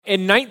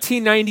in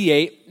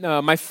 1998,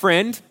 my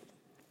friend,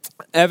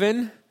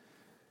 Evan,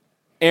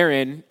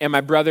 Aaron, and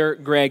my brother,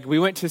 Greg, we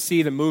went to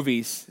see the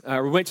movies.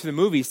 We went to the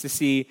movies to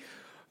see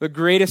the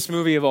greatest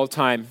movie of all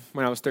time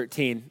when I was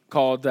 13,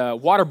 called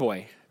Waterboy.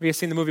 Have you guys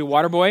seen the movie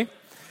Waterboy?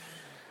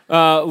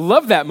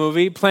 Love that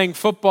movie, playing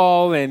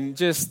football and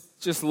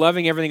just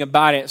loving everything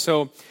about it.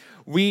 So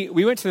we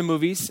went to the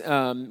movies. The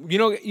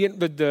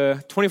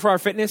 24-hour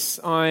fitness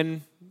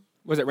on,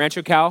 was it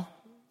Rancho Cal?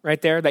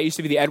 Right there, that used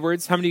to be the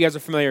Edwards. How many of you guys are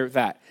familiar with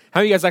that? How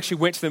many of you guys actually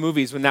went to the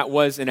movies when that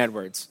was in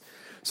Edwards?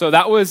 So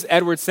that was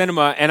Edwards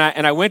Cinema, and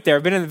I went there.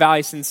 I've been in the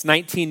Valley since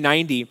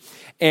 1990,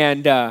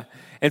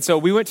 and so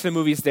we went to the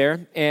movies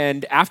there.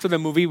 And after the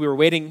movie, we were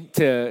waiting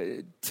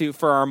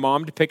for our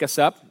mom to pick us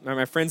up, or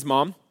my friend's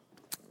mom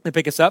to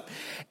pick us up,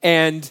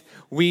 and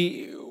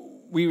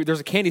there's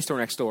a candy store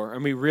next door,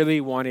 and we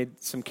really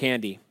wanted some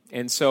candy,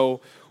 and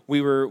so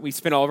we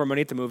spent all of our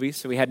money at the movies,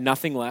 so we had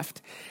nothing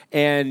left.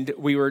 And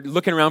we were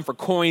looking around for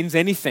coins,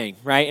 anything,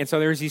 right? And so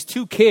there was these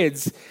two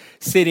kids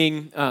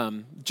sitting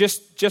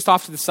just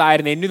off to the side,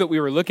 and they knew that we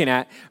were looking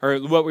at, or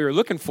what we were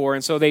looking for.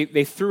 And so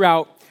they threw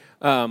out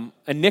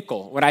a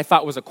nickel, what I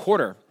thought was a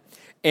quarter.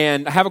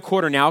 And I have a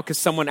quarter now because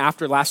someone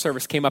after last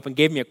service came up and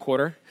gave me a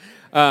quarter.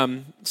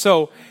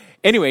 So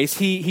anyways,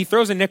 he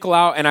throws a nickel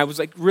out, and I was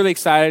like really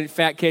excited.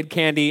 Fat kid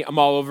candy, I'm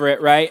all over it,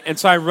 right? And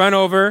so I run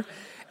over,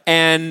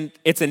 and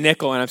it's a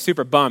nickel, and I'm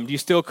super bummed. You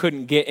still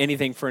couldn't get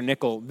anything for a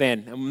nickel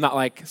then. I'm not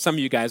like some of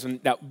you guys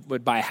that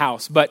would buy a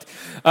house. But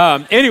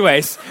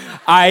anyways,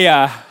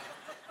 my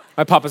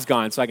papa's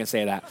gone, so I can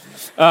say that.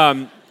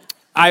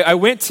 I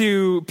went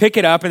to pick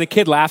it up, and the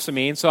kid laughs at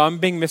me, and so I'm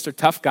being Mr.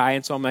 Tough Guy,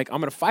 and so I'm like,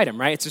 I'm going to fight him,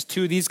 right? It's just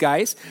two of these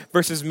guys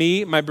versus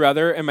me, my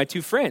brother, and my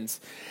two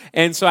friends.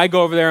 And so I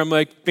go over there, I'm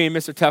like being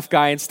Mr. Tough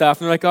Guy and stuff,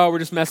 and they're like, oh, we're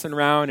just messing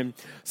around. And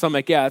so I'm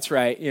like, yeah, that's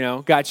right,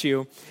 got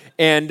you.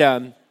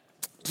 And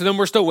so then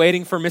we're still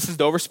waiting for Mrs.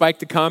 Doverspike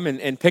to come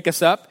and pick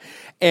us up.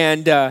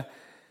 And all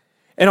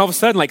of a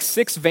sudden, like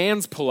 6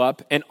 vans pull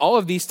up, and all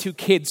of these two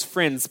kids'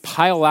 friends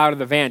pile out of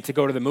the van to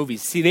go to the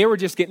movies. See, they were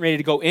just getting ready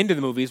to go into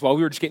the movies while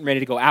we were just getting ready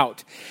to go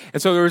out.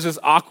 And so there was this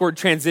awkward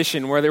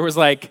transition where there was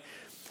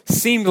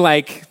seemed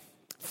like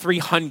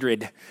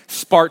 300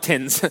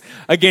 Spartans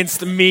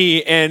against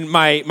me and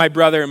my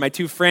brother and my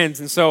two friends.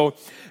 And so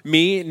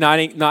me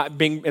not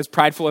being as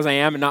prideful as I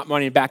am and not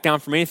wanting to back down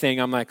from anything,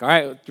 I'm like, all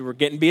right, we're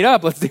getting beat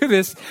up. Let's do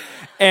this.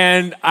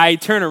 And I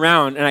turn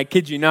around, and I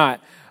kid you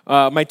not,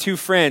 my two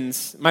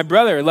friends, my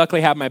brother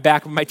luckily had my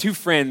back, but my two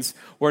friends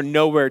were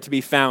nowhere to be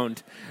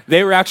found.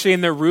 They were actually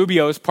in the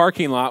Rubio's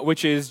parking lot,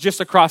 which is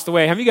just across the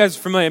way. Have you guys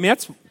familiar? I mean,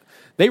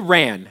 they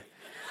ran.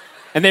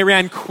 And they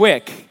ran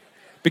quick,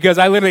 because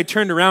I literally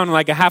turned around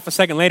like a half a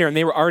second later, and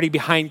they were already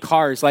behind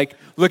cars, like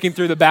looking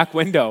through the back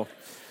window.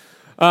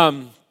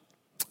 And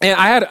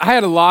I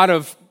had a lot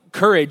of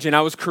courage, and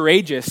I was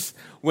courageous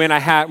when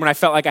I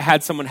felt like I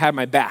had someone had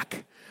my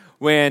back.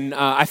 When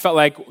I felt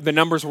like the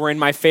numbers were in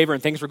my favor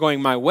and things were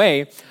going my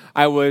way,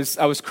 I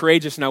was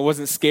courageous, and I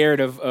wasn't scared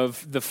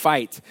of the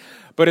fight.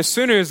 But as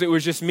soon as it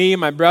was just me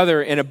and my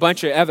brother and a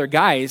bunch of other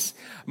guys,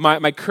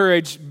 my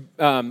courage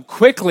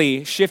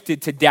quickly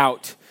shifted to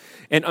doubt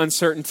and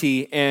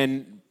uncertainty,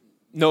 and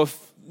no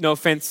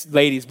offense,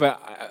 ladies,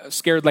 but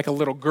scared like a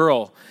little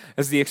girl,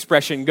 as the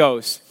expression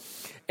goes.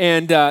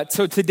 And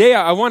so today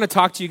I want to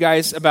talk to you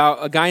guys about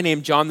a guy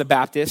named John the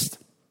Baptist.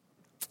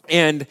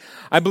 And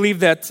I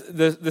believe that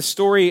the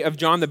story of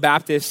John the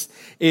Baptist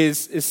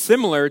is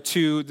similar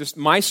to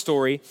my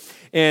story.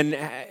 And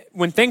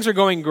when things are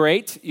going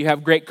great, you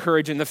have great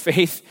courage in the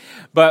faith.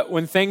 But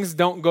when things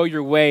don't go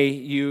your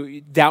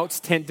way, doubts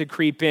tend to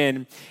creep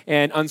in,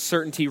 and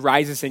uncertainty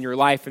rises in your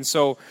life. And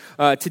so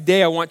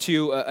today I want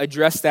to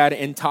address that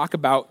and talk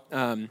about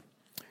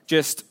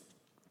just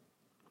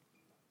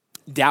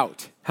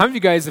doubt. How many of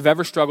you guys have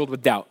ever struggled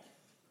with doubt?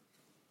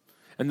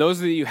 And those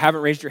of you who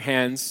haven't raised your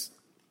hands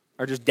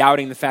are just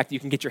doubting the fact that you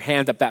can get your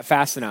hands up that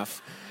fast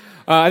enough.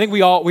 I think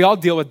we all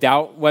deal with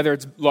doubt, whether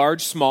it's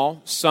large,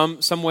 small,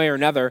 some way or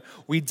another.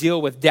 We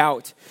deal with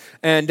doubt.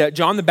 And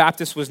John the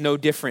Baptist was no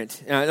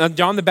different.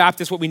 John the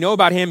Baptist, what we know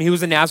about him, he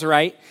was a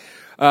Nazirite,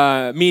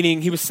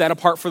 meaning he was set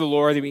apart for the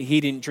Lord. He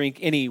didn't drink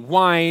any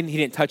wine. He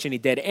didn't touch any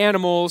dead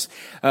animals.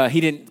 He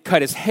didn't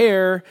cut his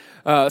hair.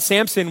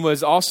 Samson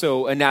was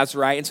also a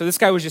Nazirite, and so this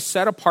guy was just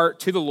set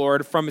apart to the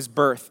Lord from his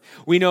birth.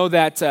 We know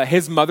that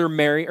his mother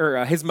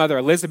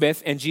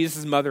Elizabeth and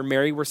Jesus' mother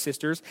Mary were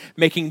sisters,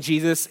 making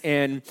Jesus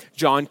and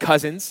John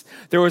cousins.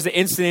 There was an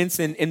incident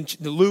in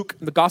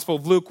the Gospel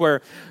of Luke,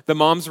 where the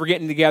moms were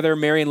getting together,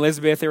 Mary and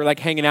Elizabeth. They were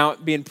hanging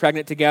out, being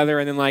pregnant together,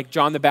 and then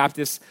John the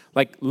Baptist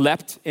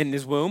leapt in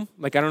his womb.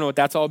 I don't know what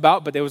that's all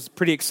about, but it was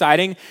pretty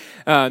exciting.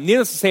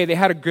 Needless to say, they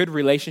had a good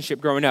relationship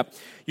growing up.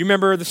 You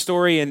remember the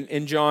story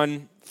in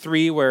John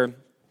 3 where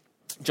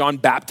John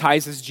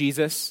baptizes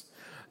Jesus?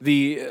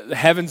 The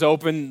heavens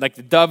opened, the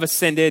dove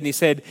ascended, and he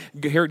said,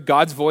 heard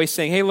God's voice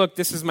saying, hey, look,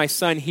 this is my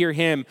son, hear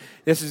him.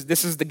 This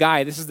is the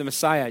guy, this is the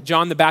Messiah.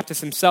 John the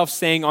Baptist himself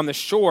saying on the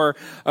shore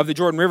of the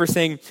Jordan River,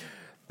 saying,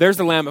 there's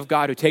the Lamb of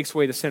God who takes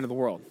away the sin of the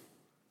world.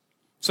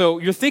 So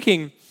you're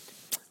thinking,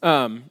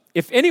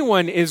 if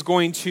anyone is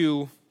going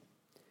to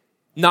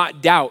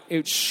not doubt,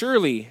 it's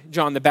surely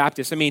John the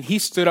Baptist. I mean, he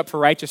stood up for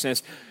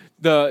righteousness.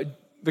 The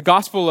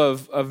Gospel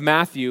of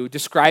Matthew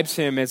describes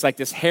him as like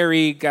this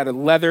hairy, got a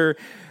leather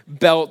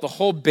belt, the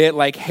whole bit,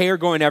 like hair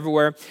going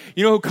everywhere.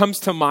 You know who comes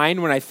to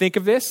mind when I think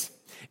of this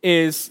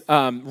is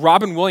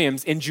Robin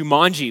Williams in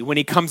Jumanji when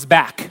he comes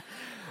back.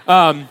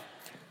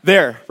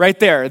 There, right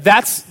there.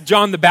 That's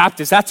John the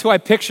Baptist. That's who I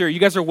picture. You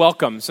guys are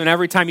welcome. So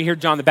every time you hear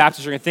John the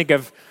Baptist, you're going to think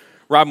of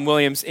Robin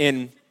Williams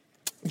in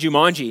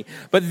Jumanji.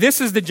 But this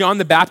is the John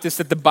the Baptist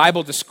that the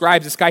Bible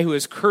describes, this guy who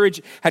had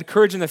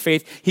courage in the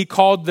faith. He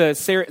called the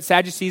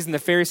Sadducees and the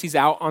Pharisees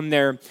out on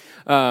their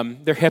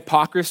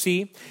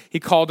hypocrisy. He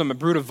called them a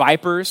brood of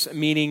vipers,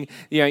 meaning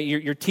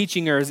your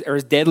teaching are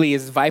as deadly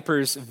as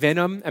vipers'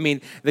 venom. I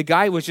mean, the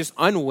guy was just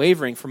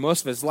unwavering for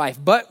most of his life.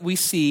 But we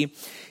see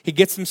he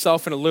gets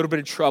himself in a little bit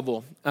of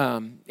trouble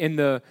in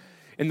the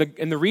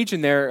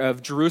region there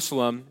of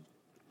Jerusalem.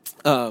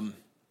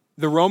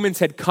 The Romans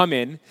had come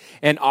in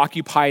and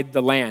occupied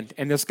the land.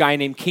 And this guy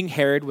named King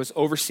Herod was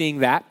overseeing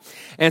that.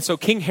 And so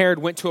King Herod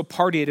went to a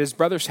party at his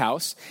brother's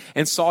house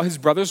and saw his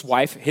brother's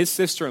wife, his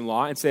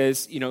sister-in-law, and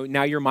says,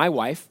 now you're my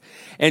wife.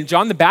 And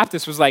John the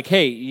Baptist was like,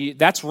 hey,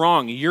 that's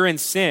wrong. You're in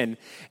sin.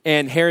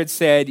 And Herod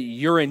said,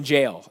 you're in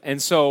jail.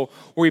 And so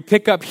where we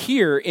pick up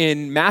here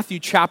in Matthew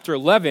chapter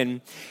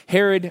 11,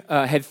 Herod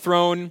had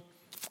thrown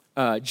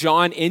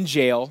John in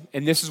jail.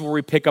 And this is where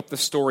we pick up the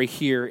story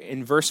here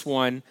in verse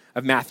 1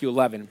 of Matthew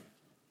 11.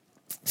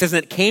 It says,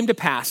 that it came to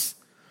pass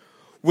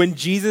when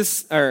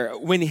Jesus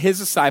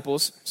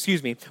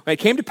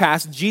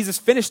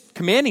finished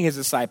commanding his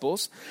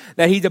disciples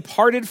that he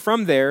departed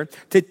from there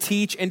to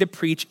teach and to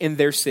preach in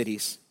their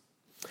cities.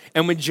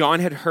 And when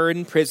John had heard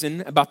in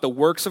prison about the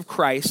works of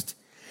Christ,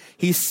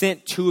 he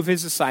sent 2 of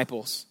his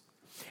disciples.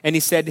 And he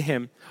said to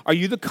him, are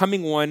you the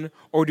coming one,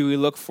 or do we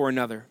look for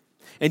another?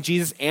 And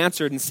Jesus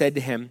answered and said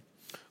to him,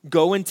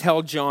 go and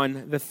tell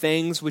John the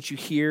things which you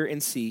hear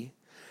and see,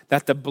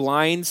 that the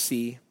blind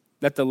see,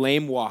 that the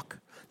lame walk,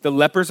 the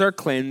lepers are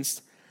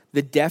cleansed,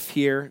 the deaf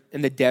hear,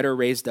 and the dead are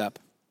raised up.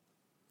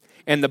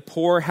 And the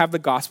poor have the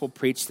gospel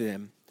preached to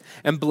them.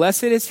 And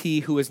blessed is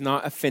he who is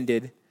not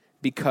offended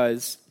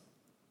because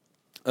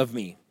of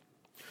me.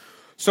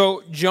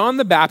 So John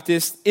the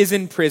Baptist is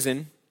in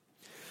prison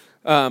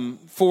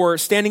for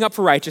standing up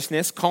for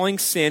righteousness, calling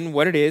sin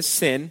what it is,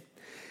 sin.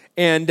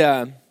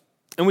 And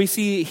we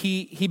see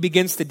he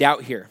begins to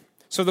doubt here.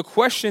 So the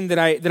question that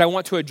I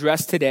want to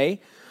address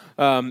today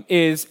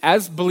is,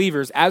 as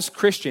believers, as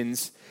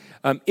Christians,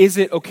 is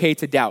it okay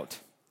to doubt?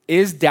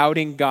 Is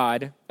doubting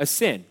God a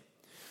sin?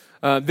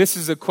 This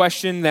is a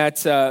question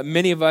that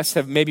many of us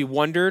have maybe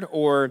wondered,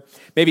 or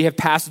maybe have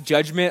passed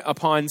judgment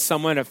upon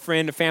someone, a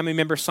friend, a family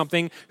member,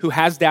 something who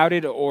has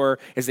doubted or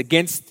is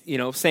against,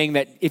 saying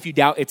that if you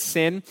doubt, it's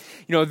sin.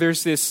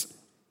 There's this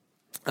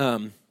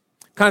kind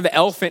of the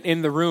elephant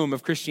in the room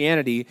of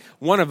Christianity.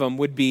 One of them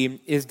would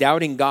be, is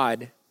doubting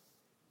God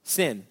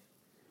sin?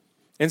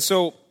 And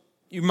so,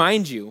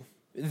 mind you,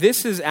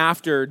 this is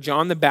after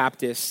John the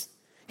Baptist,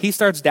 he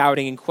starts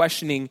doubting and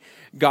questioning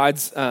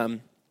God's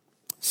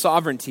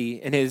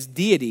sovereignty and his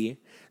deity.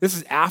 This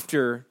is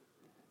after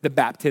the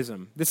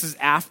baptism. This is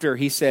after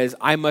he says,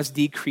 I must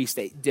decrease,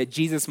 that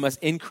Jesus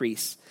must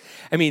increase.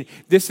 I mean,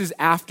 this is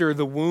after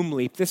the womb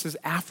leap. This is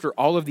after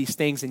all of these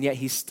things, and yet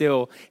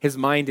his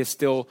mind is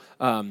still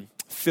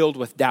filled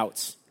with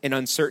doubts and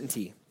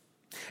uncertainty.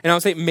 And I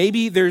would say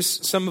maybe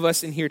there's some of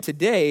us in here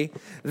today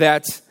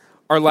that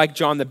are like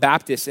John the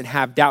Baptist and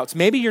have doubts.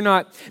 Maybe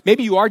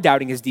you are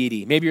doubting his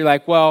deity. Maybe you're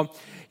like, well,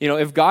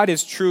 if God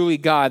is truly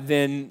God,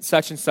 then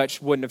such and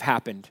such wouldn't have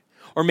happened.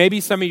 Or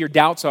maybe some of your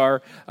doubts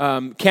are,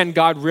 can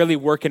God really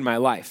work in my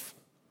life?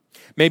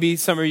 Maybe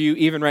some of you,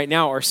 even right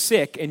now, are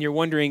sick and you're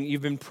wondering,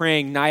 you've been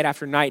praying night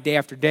after night, day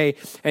after day,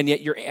 and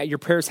yet your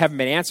prayers haven't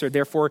been answered.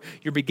 Therefore,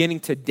 you're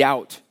beginning to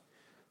doubt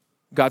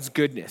God's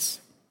goodness.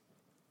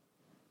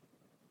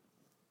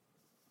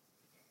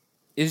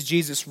 Is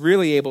Jesus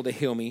really able to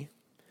heal me?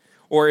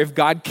 Or if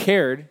God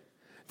cared,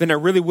 then I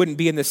really wouldn't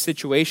be in this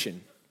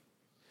situation.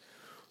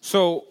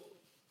 So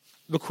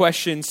the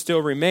question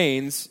still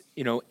remains,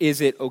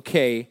 is it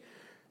okay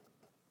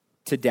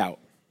to doubt?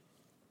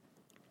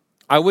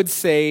 I would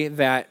say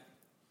that,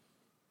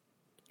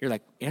 you're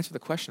like, answer the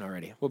question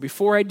already. Well,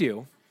 before I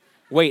do,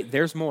 wait,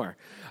 there's more.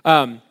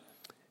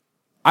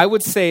 I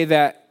would say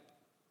that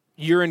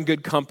you're in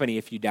good company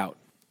if you doubt.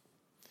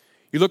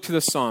 You look to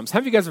the Psalms. How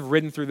many of you guys have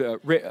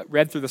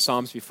read through the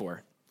Psalms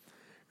before?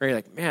 Or you're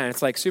like, man,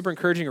 it's like super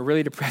encouraging or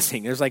really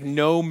depressing. There's like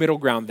no middle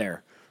ground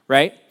there,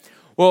 right?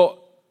 Well,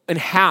 in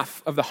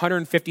half of the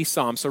 150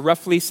 Psalms, so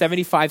roughly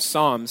 75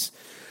 Psalms,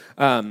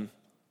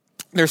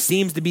 there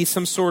seems to be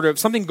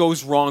something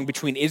goes wrong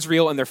between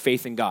Israel and their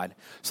faith in God.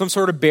 Some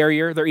sort of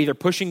barrier. They're either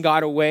pushing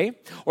God away,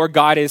 or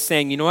God is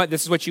saying, you know what,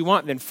 this is what you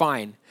want, then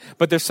fine.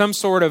 But there's some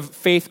sort of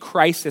faith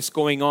crisis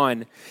going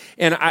on.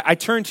 And I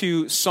turn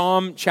to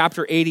Psalm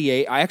chapter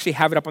 88. I actually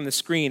have it up on the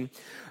screen.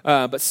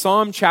 But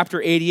Psalm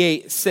chapter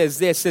 88 says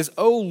this,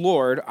 "O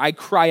Lord, I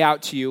cry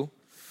out to you.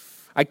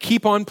 I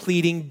keep on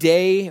pleading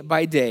day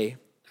by day.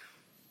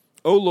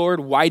 O Lord,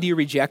 why do you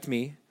reject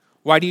me?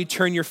 Why do you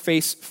turn your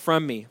face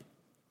from me?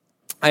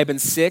 I have been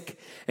sick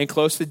and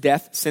close to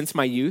death since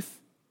my youth.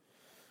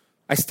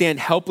 I stand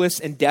helpless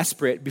and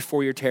desperate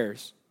before your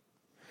terrors.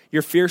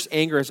 Your fierce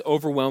anger has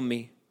overwhelmed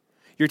me.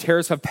 Your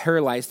terrors have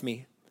paralyzed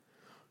me.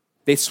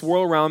 They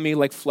swirl around me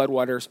like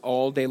floodwaters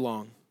all day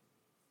long.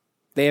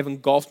 They have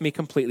engulfed me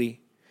completely.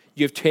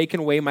 You have taken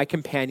away my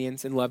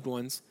companions and loved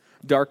ones.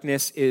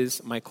 Darkness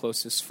is my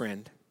closest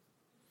friend.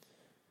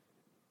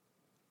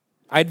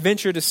 I'd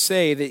venture to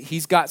say that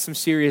he's got some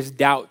serious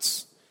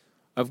doubts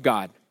of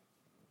God.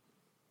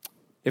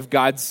 If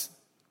God's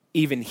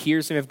even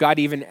hears him, if God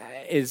even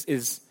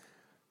if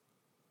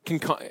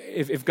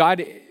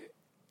God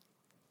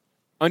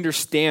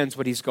understands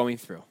what he's going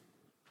through.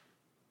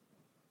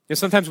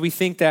 Sometimes we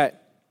think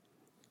that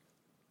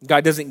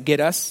God doesn't get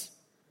us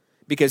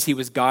because he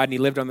was God and he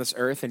lived on this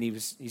earth and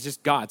he's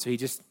just God. So he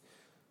just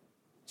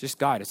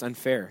God. It's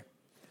unfair.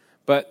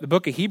 But the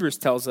book of Hebrews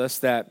tells us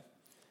that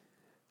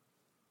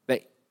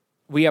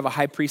we have a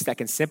high priest that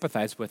can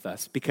sympathize with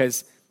us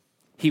because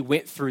he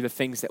went through the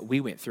things that we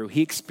went through.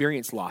 He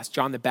experienced loss.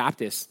 John the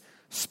Baptist,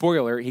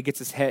 spoiler, he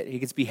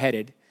gets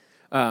beheaded.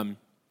 That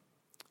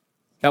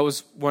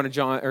was one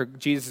of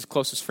Jesus'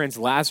 closest friends,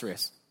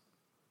 Lazarus.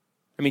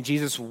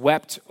 Jesus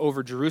wept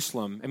over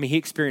Jerusalem. He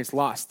experienced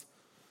loss.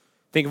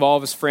 Think of all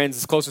of his friends,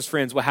 his closest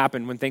friends, what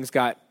happened when things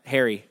got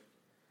hairy.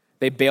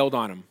 They bailed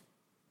on him.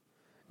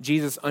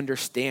 Jesus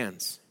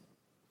understands.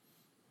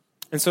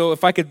 And so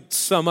if I could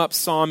sum up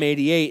Psalm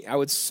 88, I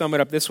would sum it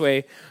up this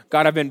way.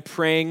 God, I've been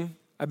praying,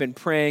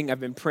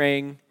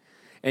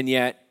 and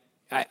yet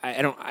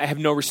I have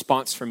no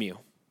response from you.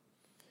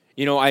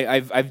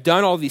 I've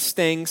done all these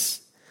things.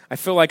 I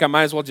feel like I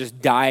might as well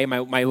just die.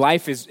 My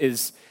life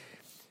is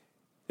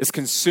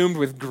consumed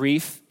with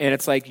grief, and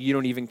it's like you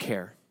don't even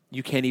care.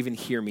 You can't even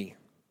hear me.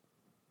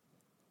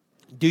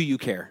 Do you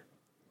care?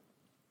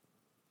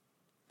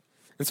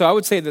 And so I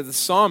would say that the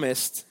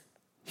psalmist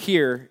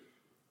here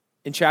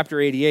in chapter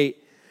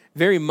 88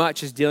 very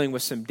much is dealing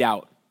with some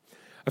doubt.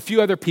 A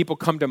few other people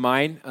come to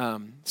mind,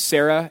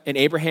 Sarah and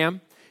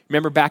Abraham.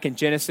 Remember back in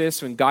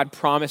Genesis when God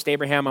promised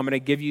Abraham, I'm going to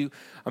give you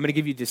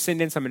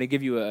descendants. I'm going to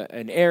give you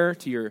an heir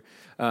to your,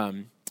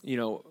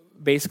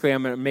 basically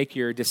I'm going to make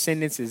your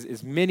descendants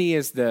as many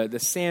as the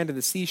sand of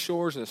the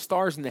seashores, or the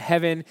stars in the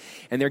heaven.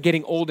 And they're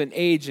getting old in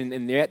age,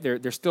 and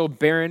they're still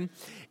barren.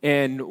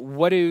 And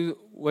what do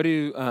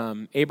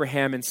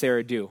Abraham and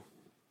Sarah do?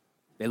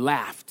 They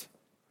laughed,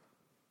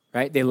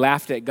 right? They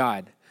laughed at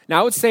God. Now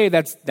I would say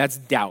that's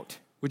doubt.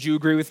 Would you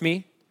agree with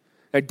me?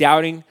 They're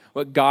doubting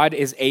what God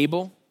is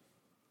able.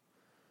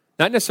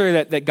 Not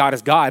necessarily that God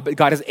is God, but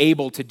God is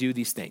able to do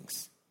these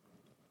things.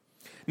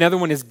 Another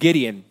one is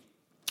Gideon.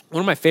 One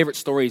of my favorite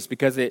stories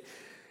because it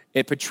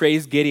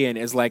portrays Gideon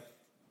as like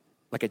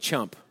a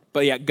chump.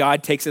 But yet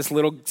God takes this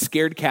little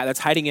scared cat that's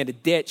hiding in a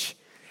ditch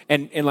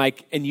and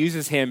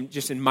uses him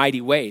just in mighty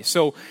ways.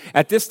 So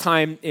at this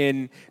time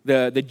in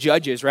the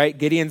judges, right?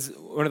 Gideon's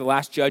one of the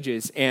last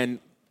judges, and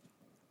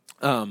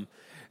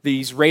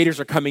these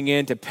raiders are coming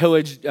in to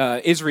pillage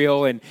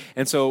Israel,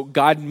 and so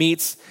God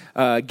meets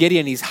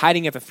Gideon. He's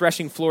hiding at the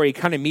threshing floor. He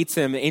kind of meets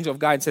him, the angel of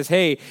God, and says,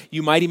 "Hey,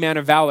 you mighty man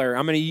of valor,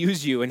 I'm going to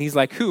use you." And he's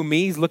like, "Who,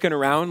 me?" He's looking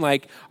around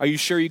like, "Are you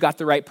sure you got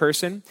the right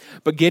person?"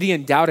 But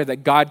Gideon doubted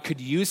that God could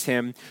use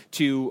him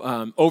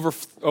to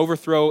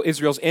overthrow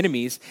Israel's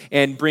enemies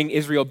and bring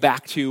Israel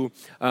back to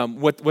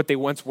what they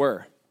once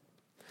were.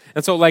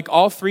 And so like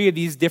all three of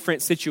these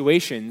different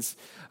situations,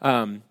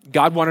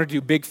 God wanted to do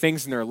big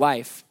things in their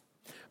life.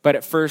 But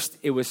at first,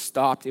 it was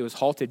stopped, it was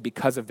halted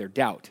because of their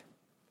doubt.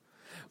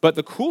 But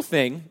the cool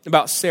thing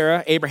about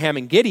Sarah, Abraham,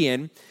 and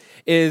Gideon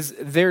is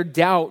their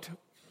doubt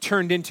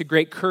turned into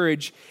great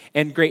courage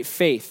and great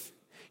faith.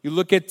 You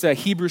look at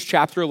Hebrews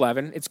chapter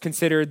 11, it's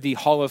considered the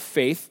hall of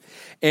faith,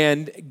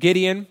 and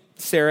Gideon,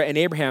 Sarah, and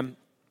Abraham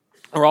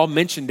are all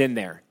mentioned in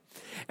there.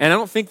 And I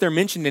don't think they're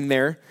mentioned in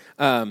there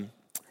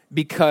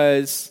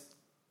because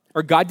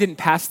God didn't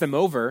pass them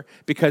over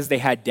because they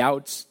had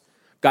doubts.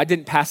 God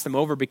didn't pass them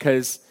over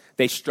because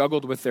they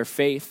struggled with their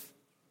faith.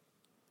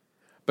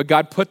 But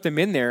God put them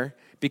in there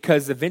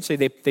because eventually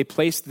they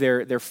placed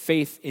their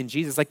faith in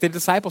Jesus. Like the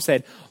disciples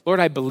said, "Lord,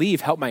 I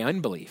believe, help my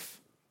unbelief."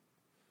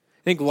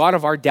 I think a lot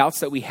of our doubts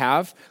that we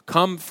have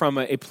come from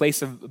a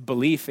place of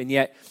belief, and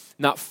yet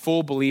not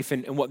full belief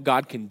in what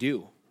God can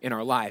do in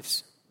our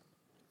lives.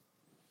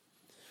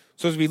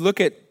 So as we look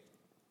at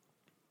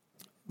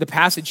the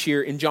passage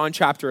here in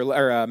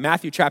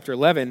Matthew chapter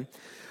 11,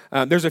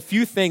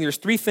 there's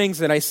three things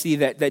that I see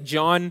that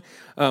John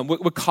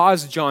would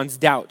cause John's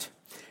doubt.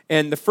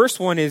 And the first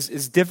one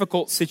is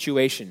difficult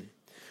situation.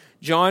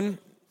 John,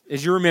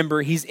 as you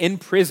remember, he's in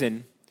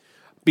prison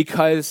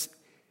because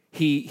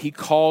he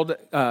called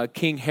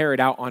King Herod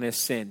out on his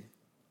sin.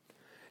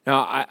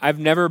 Now, I've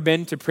never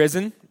been to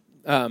prison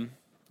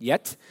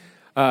yet.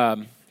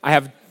 I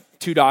have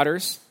 2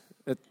 daughters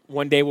that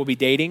one day will be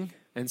dating,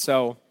 and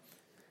so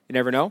you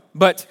never know.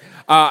 But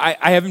I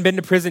haven't been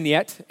to prison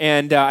yet,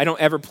 and I don't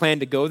ever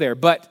plan to go there.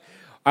 But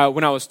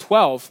when I was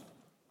 12,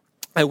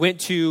 I went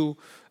to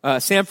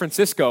San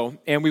Francisco,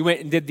 and we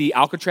went and did the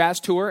Alcatraz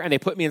tour, and they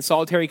put me in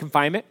solitary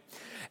confinement.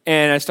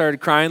 And I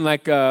started crying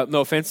like,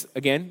 no offense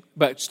again,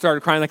 but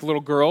started crying like a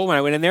little girl when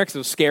I went in there because it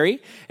was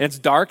scary, and it's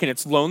dark, and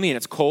it's lonely, and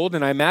it's cold.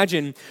 And I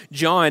imagine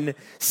John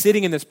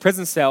sitting in this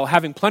prison cell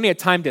having plenty of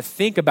time to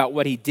think about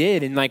what he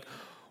did. And like,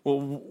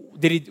 well,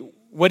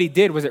 what he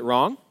did, was it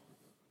wrong?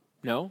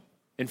 No.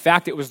 In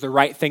fact, it was the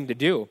right thing to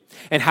do.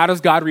 And how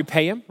does God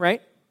repay him,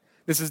 right?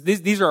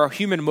 These are our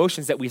human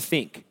emotions that we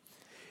think.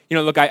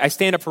 Look, I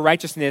stand up for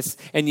righteousness,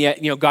 and yet,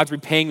 God's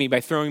repaying me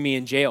by throwing me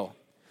in jail.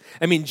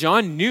 I mean,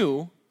 John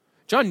knew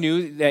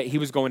that he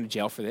was going to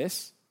jail for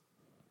this.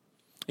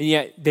 And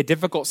yet the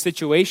difficult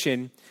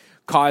situation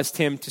caused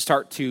him to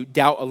start to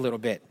doubt a little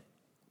bit.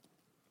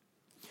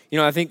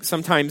 I think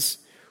sometimes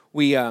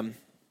we, the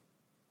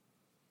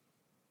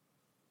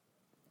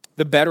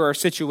better our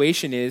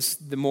situation is,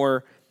 the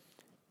more,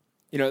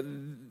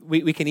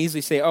 we can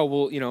easily say, oh,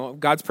 well,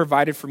 God's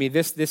provided for me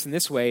this, and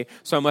this way,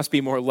 so I must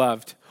be more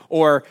loved.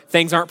 Or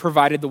things aren't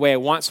provided the way I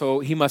want, so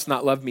he must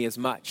not love me as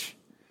much.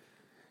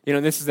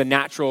 This is a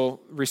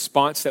natural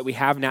response that we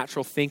have,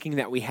 natural thinking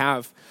that we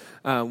have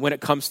when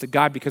it comes to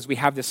God, because we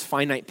have this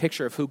finite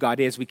picture of who God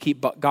is. We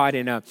keep God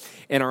in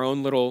our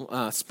own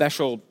little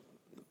special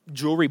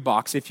jewelry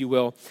box, if you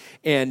will.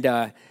 And,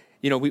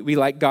 we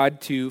like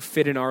God to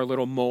fit in our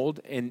little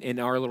mold and in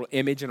our little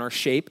image and our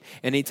shape.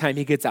 And anytime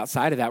he gets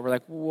outside of that, we're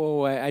like,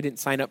 whoa, I didn't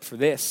sign up for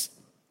this.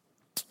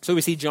 So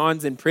we see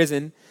John's in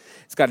prison.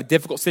 He's got a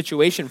difficult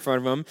situation in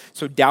front of him,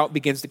 so doubt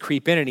begins to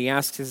creep in, and he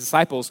asks his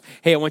disciples,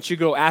 hey, I want you to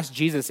go ask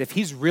Jesus if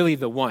he's really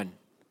the one,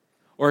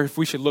 or if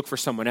we should look for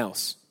someone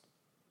else.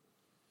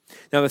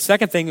 Now, the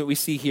second thing that we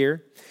see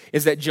here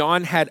is that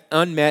John had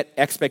unmet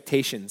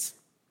expectations.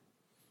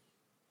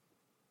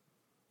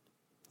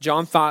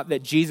 John thought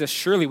that Jesus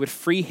surely would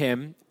free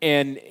him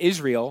and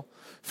Israel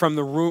from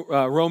the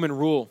Roman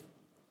rule.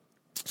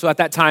 So at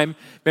that time,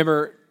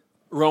 remember,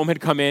 Rome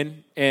had come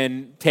in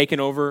and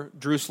taken over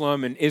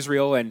Jerusalem and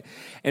Israel.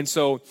 And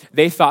so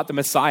they thought the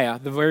Messiah,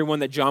 the very one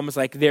that John was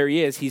like, there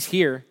he is, he's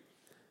here.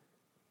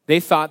 They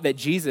thought that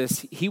Jesus,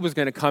 he was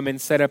going to come and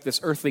set up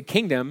this earthly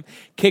kingdom,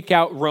 kick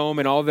out Rome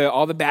and all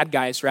the bad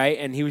guys, right?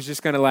 And he was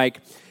just going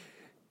to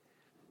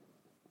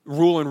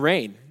rule and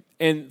reign.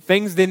 And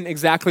things didn't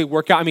exactly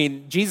work out. I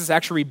mean, Jesus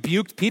actually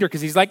rebuked Peter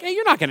because he's like, hey,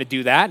 you're not going to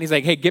do that. And he's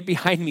like, hey, get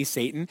behind me,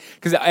 Satan.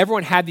 Because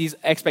everyone had these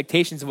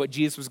expectations of what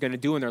Jesus was going to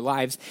do in their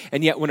lives.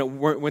 And yet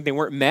when they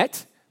weren't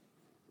met,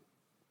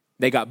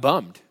 they got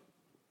bummed.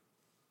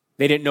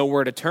 They didn't know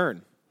where to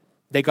turn.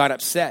 They got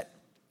upset.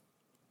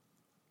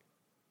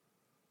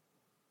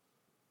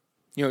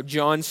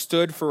 John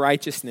stood for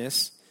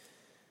righteousness.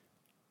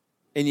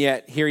 And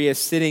yet here he is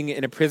sitting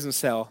in a prison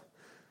cell.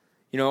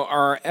 Are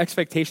our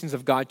expectations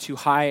of God too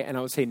high? And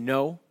I would say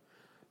no,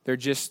 they're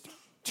just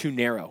too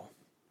narrow.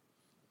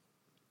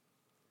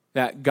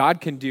 That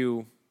God can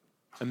do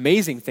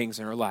amazing things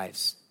in our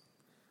lives,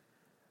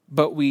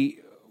 but we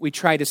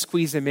try to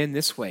squeeze him in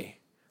this way,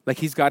 like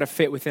he's got to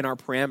fit within our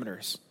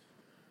parameters.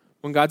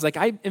 When God's like,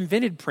 I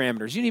invented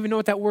parameters. You didn't even know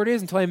what that word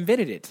is until I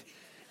invented it.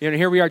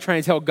 Here we are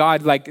trying to tell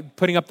God, like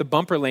putting up the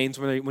bumper lanes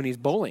when he's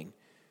bowling.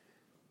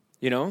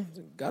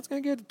 God's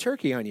going to get a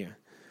turkey on you.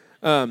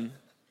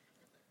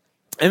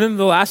 And then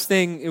the last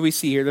thing we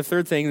see here, the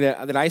third thing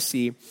that I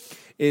see,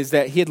 is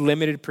that he had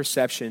limited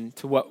perception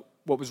to what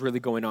was really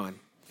going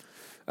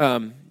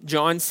on.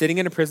 John sitting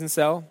in a prison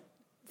cell,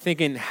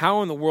 thinking,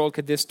 how in the world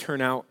could this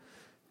turn out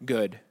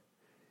good?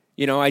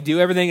 I do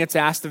everything that's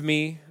asked of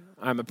me.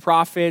 I'm a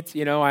prophet.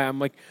 I'm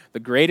like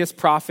the greatest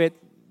prophet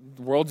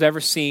the world's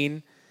ever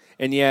seen.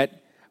 And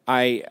yet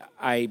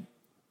I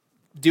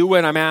do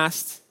what I'm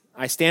asked.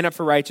 I stand up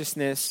for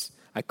righteousness.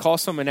 I call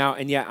someone out,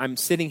 and yet I'm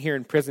sitting here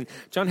in prison.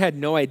 John had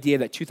no idea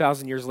that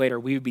 2,000 years later,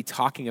 we would be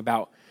talking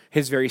about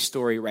his very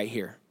story right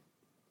here.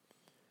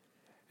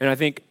 And I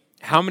think,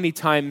 how many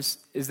times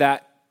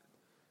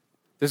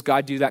does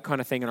God do that kind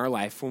of thing in our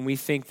life, when we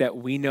think that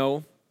we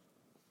know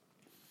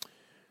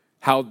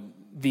how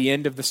the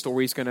end of the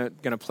story is going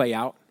to play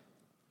out,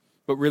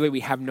 but really we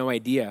have no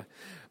idea.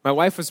 My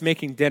wife was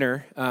making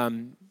dinner a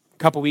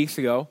couple weeks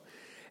ago,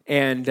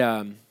 and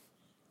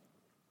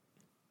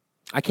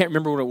I can't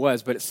remember what it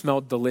was, but it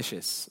smelled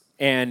delicious.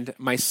 And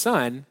my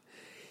son,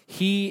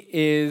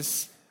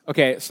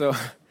 so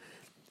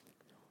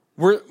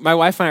my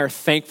wife and I are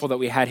thankful that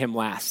we had him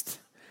last,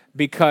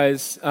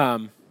 because,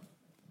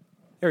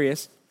 there he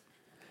is.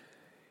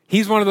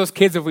 He's one of those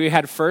kids, if we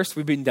had first,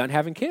 we'd been done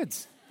having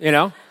kids,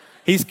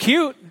 He's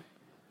cute,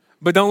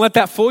 but don't let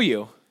that fool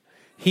you.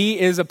 He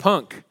is a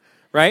punk,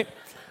 right?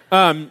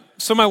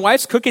 So my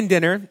wife's cooking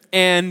dinner,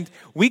 and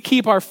we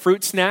keep our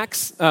fruit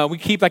snacks. We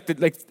keep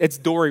it's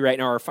Dory right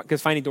now,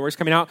 because Finding Dory's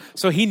coming out.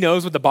 So he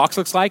knows what the box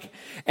looks like,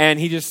 and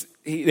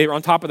they were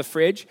on top of the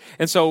fridge.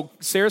 And so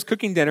Sarah's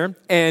cooking dinner,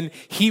 and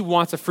he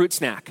wants a fruit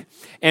snack.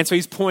 And so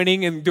he's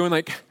pointing and doing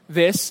like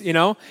this,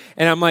 And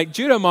I'm like,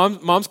 Judah,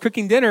 mom's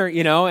cooking dinner,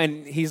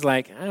 And he's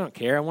like, I don't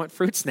care. I want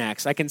fruit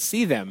snacks. I can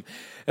see them.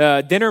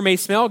 Dinner may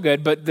smell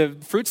good, but the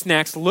fruit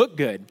snacks look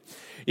good.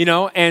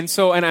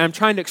 And I'm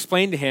trying to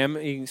explain to him,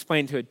 you can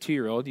explain to a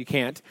 2-year-old, you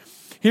can't.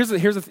 Here's the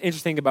interesting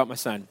thing about my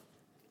son.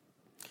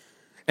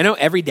 I know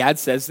every dad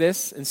says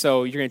this, and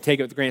so you're going to take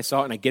it with a grain of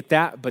salt, and I get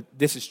that, but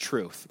this is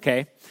truth,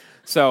 okay?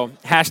 So,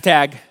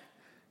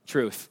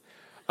 #truth.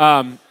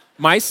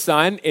 My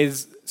son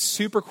is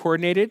super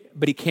coordinated,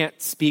 but he can't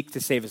speak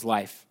to save his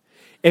life.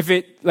 If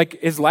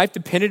his life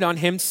depended on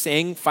him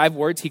saying 5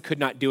 words, he could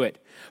not do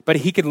it. But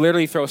he could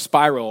literally throw a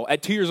spiral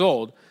at 2 years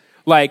old,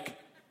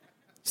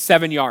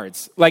 7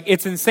 yards.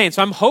 It's insane.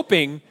 So I'm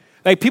hoping,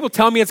 people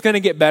tell me it's going to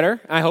get better.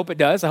 I hope it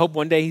does. I hope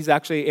one day he's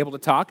actually able to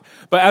talk.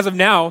 But as of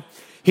now,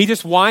 he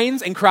just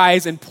whines and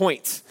cries and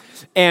points.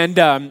 And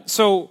I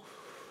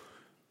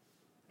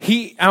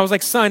was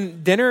like,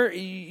 son, dinner,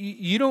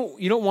 you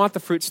don't want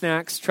the fruit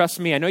snacks. Trust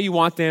me, I know you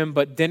want them,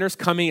 but dinner's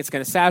coming. It's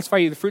going to satisfy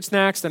you. The fruit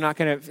snacks,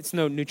 it's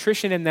no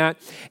nutrition in that.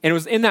 And it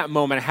was in that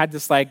moment, I had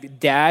this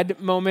dad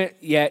moment,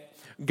 yet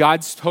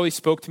God totally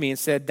spoke to me and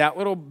said, that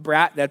little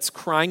brat that's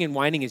crying and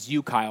whining is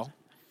you, Kyle.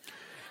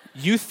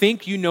 You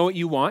think you know what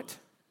you want.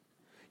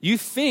 You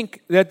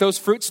think that those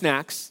fruit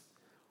snacks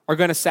are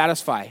going to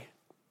satisfy,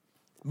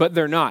 but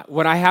they're not.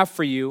 What I have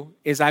for you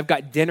is I've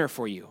got dinner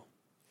for you.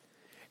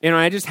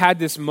 I just had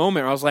this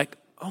moment where I was like,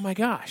 oh my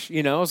gosh,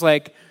 it was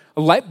like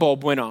a light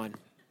bulb went on.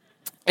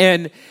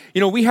 And,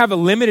 we have a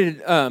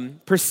limited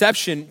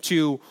perception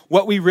to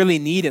what we really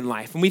need in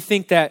life. And we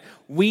think that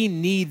we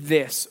need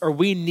this or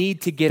we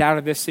need to get out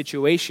of this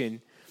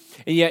situation.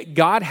 And yet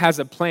God has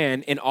a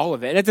plan in all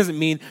of it. And it doesn't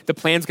mean the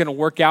plan's going to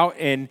work out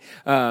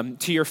to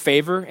your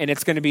favor and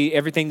it's going to be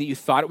everything that you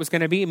thought it was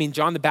going to be. I mean,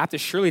 John the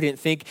Baptist surely didn't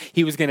think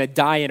he was going to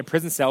die in a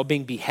prison cell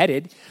being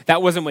beheaded.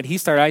 That wasn't what he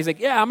started out. He's like,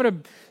 yeah, I'm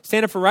going to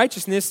stand up for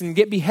righteousness and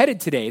get beheaded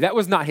today. That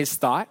was not his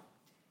thought.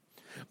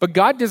 But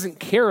God doesn't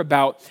care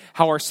about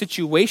how our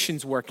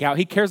situations work out.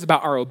 He cares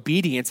about our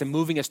obedience and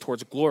moving us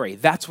towards glory.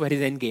 That's what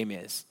his end game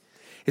is.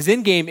 His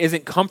end game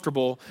isn't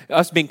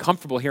us being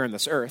comfortable here on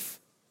this earth.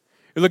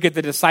 You look at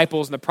the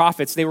disciples and the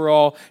prophets, they were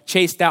all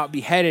chased out,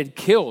 beheaded,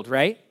 killed,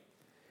 right?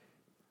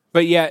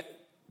 But yet,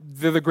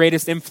 they're the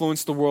greatest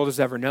influence the world has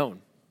ever known.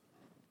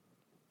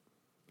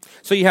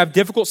 So you have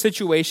difficult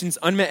situations,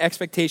 unmet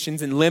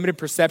expectations, and limited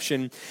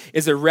perception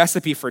is a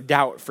recipe for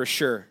doubt, for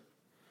sure.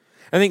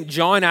 I think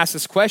John asked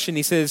this question.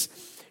 He says,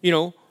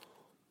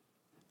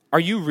 are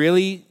you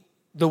really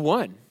the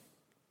one?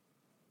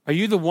 Are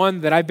you the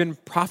one that I've been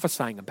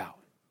prophesying about?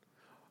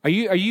 Are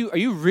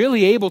you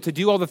really able to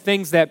do all the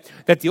things that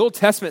the Old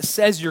Testament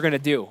says you're going to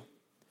do?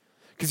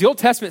 Because the Old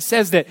Testament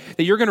says that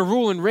you're going to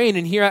rule and reign,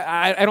 and here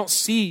I don't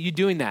see you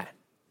doing that.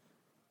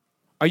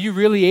 Are you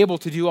really able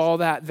to do all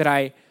that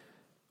I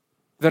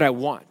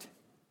want?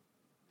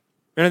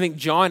 And I think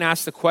John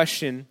asked the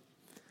question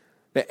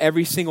that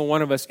every single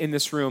one of us in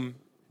this room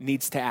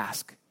needs to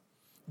ask.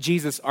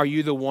 Jesus, are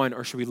you the one,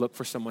 or should we look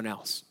for someone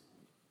else?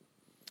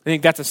 I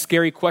think that's a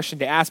scary question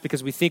to ask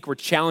because we think we're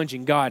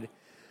challenging God.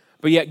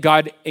 But yet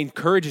God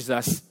encourages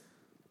us,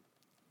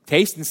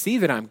 taste and see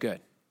that I'm good.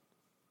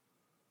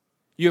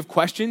 You have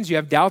questions, you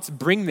have doubts,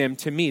 bring them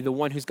to me, the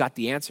one who's got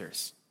the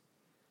answers.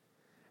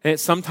 And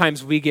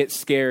sometimes we get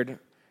scared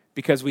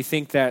because we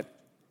think that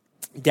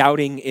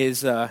doubting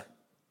is the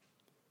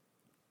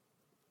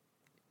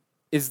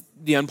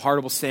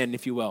unpardonable sin,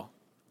 if you will.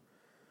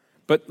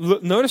 But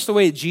notice the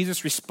way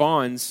Jesus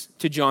responds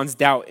to John's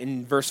doubt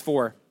in verse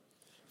 4.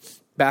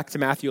 Back to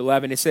Matthew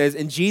 11. It says,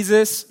 and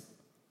Jesus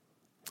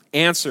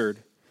answered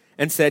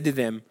and said to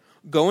them,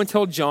 go and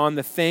tell John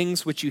the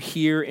things which you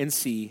hear and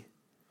see,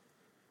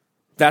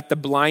 that the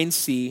blind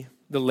see,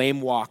 the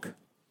lame walk,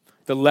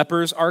 the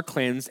lepers are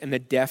cleansed, and the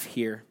deaf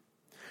hear.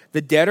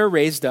 The dead are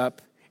raised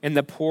up, and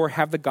the poor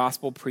have the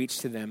gospel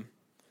preached to them.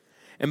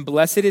 And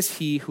blessed is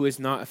he who is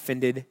not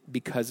offended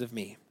because of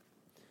me.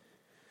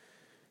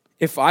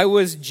 If I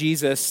was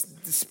Jesus,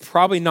 this is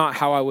probably not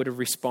how I would have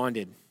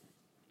responded.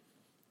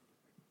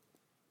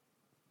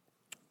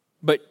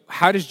 But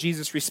how does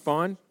Jesus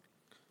respond?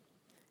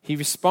 He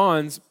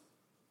responds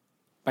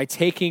by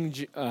taking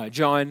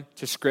John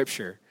to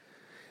Scripture.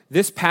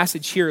 This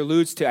passage here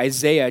alludes to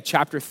Isaiah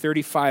chapter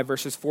 35,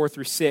 verses 4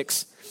 through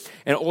 6,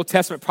 an Old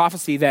Testament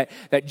prophecy that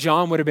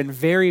John would have been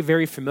very,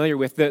 very familiar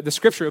with. The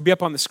Scripture will be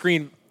up on the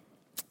screen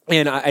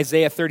in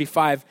Isaiah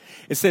 35.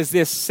 It says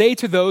this, say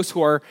to those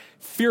who are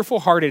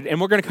fearful-hearted, and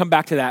we're going to come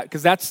back to that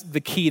because that's the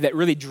key that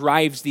really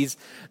drives these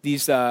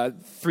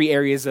three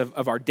areas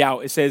of our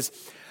doubt. It says,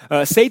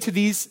 say to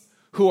these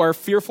who are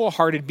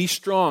fearful-hearted, be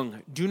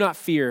strong, do not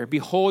fear.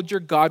 Behold, your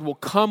God will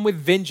come with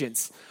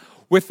vengeance.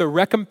 With the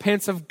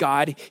recompense of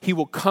God, he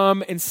will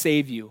come and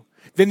save you.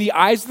 Then the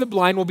eyes of the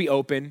blind will be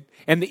open,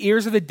 and the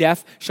ears of the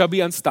deaf shall be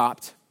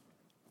unstopped.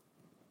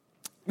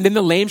 Then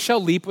the lame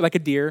shall leap like a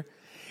deer,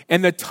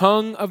 and the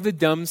tongue of the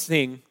dumb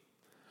sing.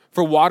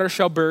 For water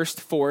shall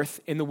burst forth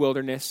in the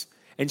wilderness,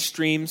 and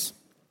streams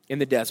in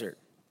the desert.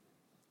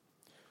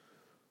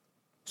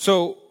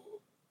 So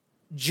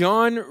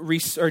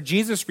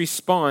Jesus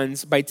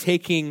responds by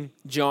taking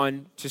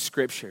John to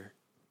Scripture.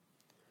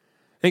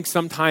 I think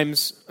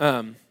sometimes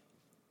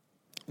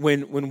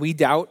when we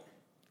doubt,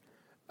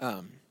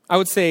 I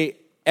would say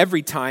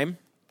every time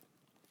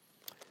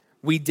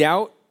we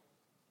doubt,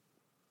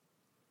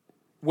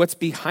 what's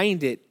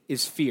behind it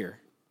is fear.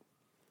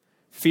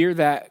 Fear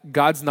that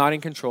God's not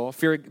in control.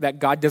 Fear that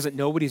God doesn't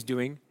know what he's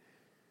doing.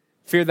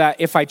 Fear that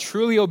if I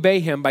truly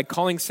obey him by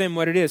calling sin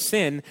what it is,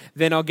 sin,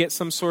 then I'll get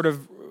some sort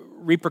of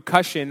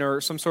repercussion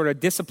or some sort of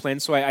discipline,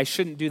 so I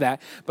shouldn't do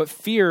that. But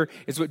fear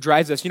is what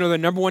drives us. You know, the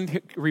number one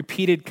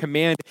repeated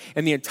command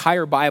in the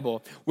entire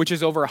Bible, which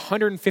is over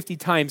 150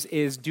 times,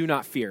 is do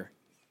not fear.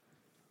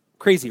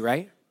 Crazy,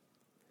 right?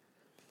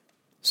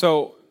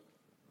 So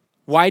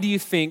why do you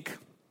think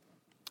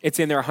it's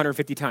in there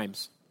 150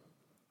 times?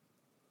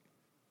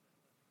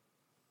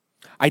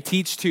 I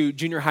teach to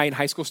junior high and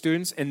high school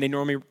students, and they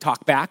normally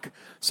talk back.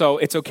 So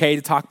it's okay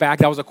to talk back.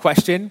 That was a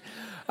question.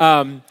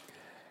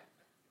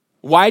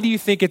 Why do you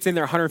think it's in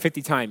there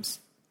 150 times?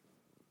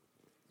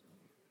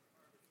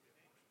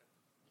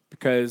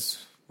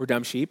 Because we're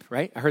dumb sheep,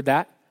 right? I heard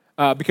that.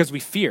 Because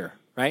we fear,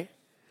 right?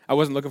 I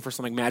wasn't looking for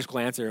some magical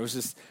answer. It was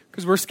just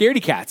because we're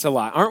scaredy cats a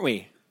lot, aren't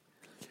we?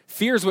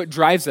 Fear is what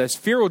drives us.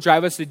 Fear will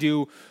drive us to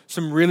do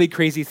some really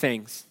crazy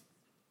things.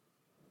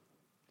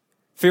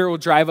 Fear will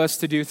drive us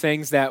to do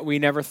things that we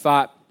never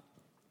thought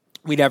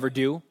we'd ever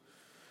do.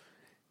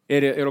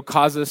 It'll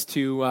cause us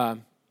to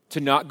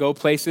not go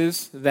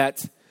places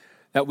that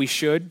we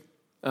should.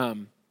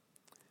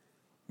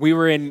 We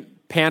were in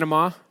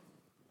Panama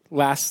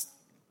last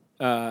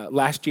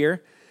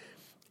year,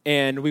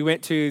 and we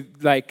went to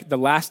the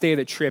last day of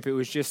the trip. It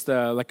was just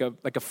like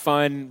a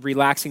fun,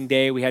 relaxing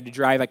day. We had to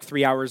drive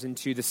 3 hours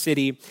into the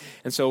city,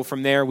 and so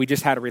from there we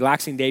just had a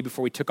relaxing day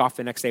before we took off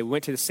the next day. We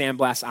went to the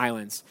Sandblast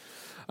Islands.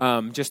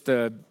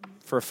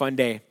 For a fun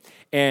day.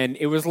 And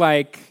it was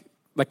like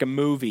a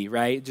movie,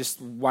 right?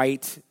 Just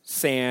white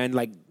sand,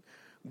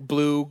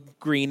 blue,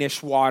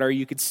 greenish water.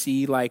 You could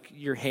see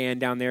your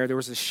hand down there. There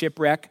was a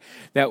shipwreck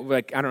that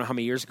I don't know how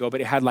many years ago, but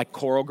it had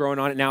coral growing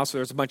on it now. So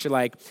there was a bunch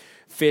of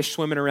fish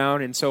swimming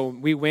around. And so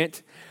we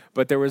went,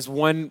 but there was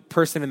one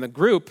person in the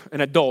group,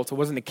 an adult, it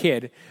wasn't a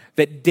kid,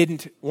 that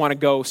didn't want to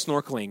go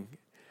snorkeling.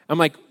 I'm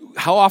like,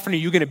 how often are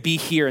you going to be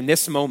here in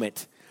this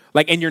moment?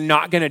 And you're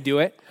not going to do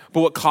it?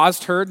 But what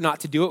caused her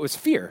not to do it was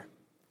fear.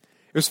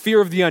 It was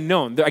fear of the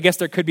unknown. I guess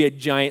there could be a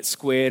giant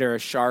squid or a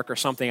shark or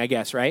something, I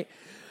guess, right?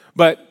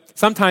 But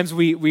sometimes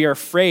we are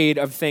afraid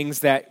of things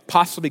that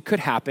possibly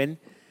could happen,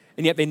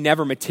 and yet they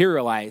never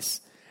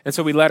materialize. And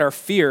so we let our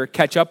fear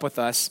catch up with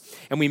us,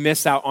 and we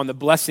miss out on the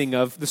blessing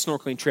of the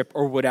snorkeling trip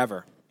or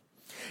whatever.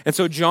 And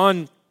so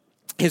John,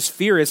 his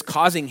fear is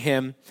causing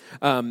him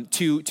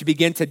to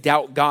begin to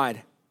doubt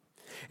God.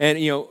 And,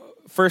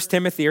 1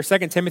 Timothy or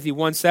 2 Timothy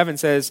 1:7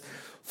 says,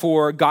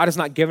 "For God has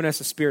not given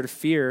us a spirit of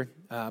fear,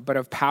 but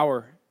of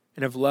power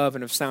and of love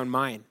and of sound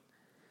mind."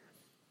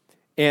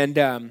 And,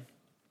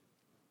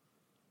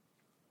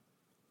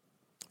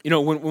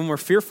 when we're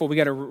fearful, we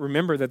got to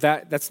remember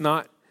that's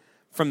not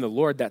from the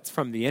Lord, that's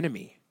from the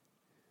enemy.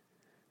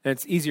 And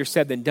it's easier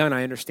said than done.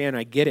 I understand.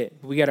 I get it.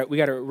 We got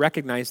to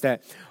recognize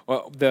that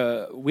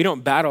we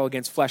don't battle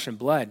against flesh and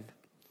blood.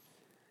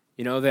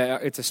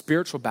 That it's a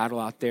spiritual battle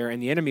out there,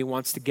 and the enemy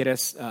wants to get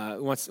us,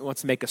 wants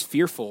to make us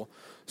fearful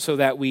so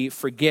that we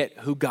forget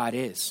who God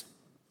is.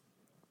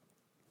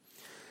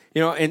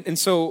 And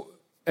so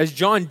as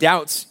John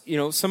doubts,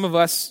 some of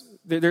us,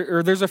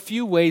 there's a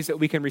few ways that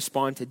we can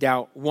respond to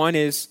doubt. One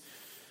is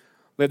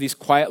live these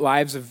quiet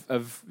lives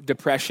of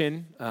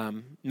depression,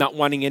 not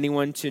wanting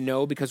anyone to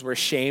know because we're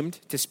ashamed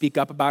to speak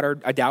up about our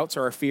doubts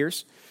or our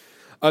fears.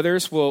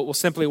 Others will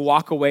simply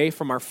walk away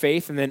from our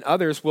faith, and then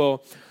others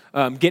will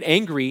get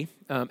angry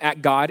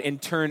at God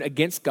and turn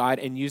against God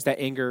and use that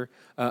anger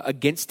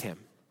against him.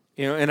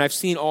 And I've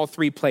seen all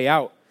three play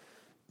out.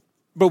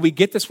 But we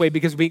get this way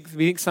because we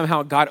think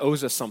somehow God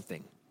owes us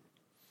something.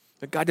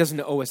 But God doesn't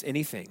owe us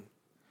anything.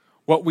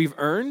 What we've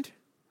earned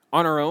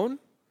on our own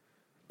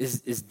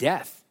is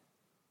death.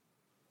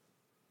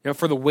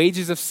 For the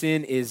wages of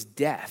sin is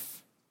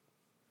death.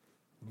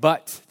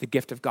 But the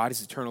gift of God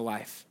is eternal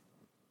life.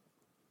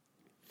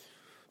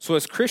 So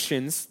as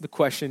Christians, the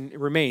question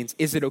remains,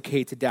 is it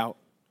okay to doubt?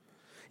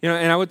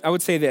 And I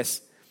would say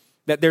this,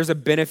 that there's a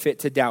benefit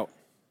to doubt.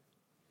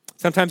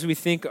 Sometimes we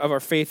think of our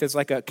faith as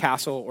like a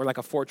castle or like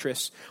a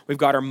fortress. We've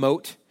got our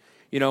moat,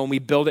 and we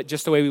build it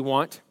just the way we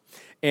want.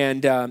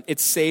 And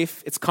it's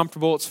safe, it's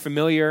comfortable, it's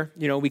familiar.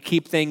 We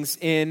keep things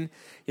in,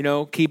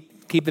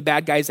 keep the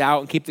bad guys out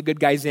and keep the good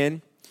guys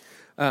in.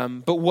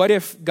 But what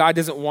if God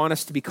doesn't want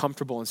us to be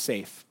comfortable and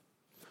safe?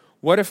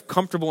 What if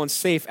comfortable and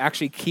safe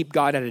actually keep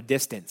God at a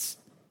distance?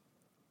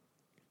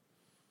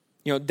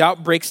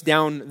 Doubt breaks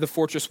down the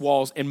fortress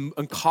walls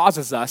and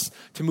causes us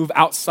to move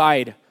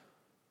outside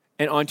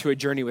and onto a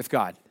journey with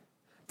God.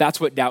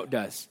 That's what doubt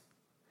does.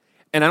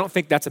 And I don't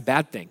think that's a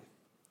bad thing.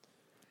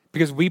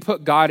 Because we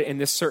put God in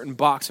this certain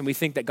box and we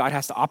think that God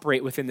has to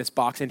operate within this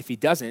box. And if he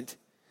doesn't,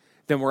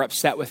 then we're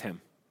upset with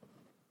him.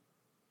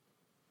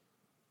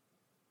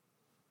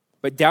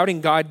 But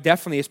doubting God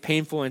definitely is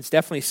painful and it's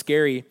definitely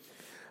scary.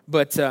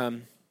 But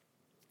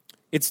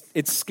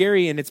it's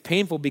scary and it's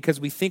painful because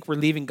we think we're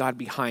leaving God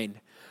behind.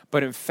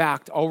 But in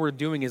fact, all we're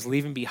doing is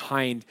leaving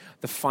behind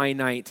the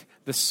finite,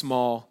 the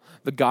small,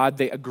 the God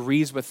that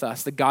agrees with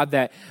us, the God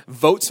that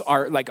votes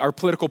our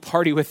political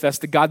party with us,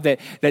 the God that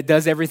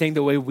does everything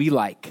the way we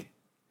like.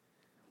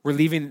 We're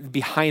leaving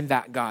behind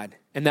that God,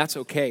 and that's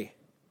okay.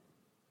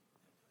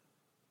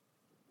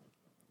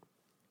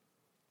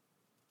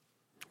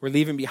 We're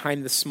leaving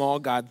behind the small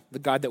God, the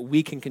God that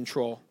we can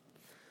control.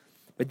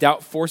 But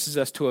doubt forces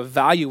us to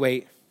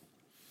evaluate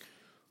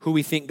who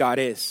we think God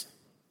is.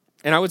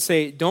 And I would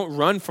say, don't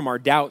run from our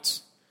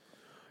doubts.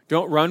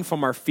 Don't run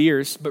from our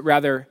fears, but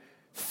rather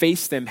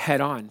face them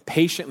head on,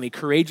 patiently,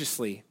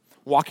 courageously,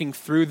 walking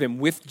through them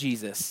with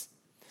Jesus.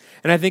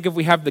 And I think if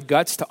we have the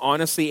guts to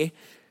honestly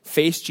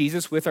face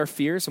Jesus with our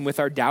fears and with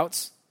our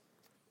doubts,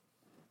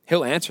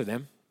 he'll answer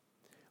them.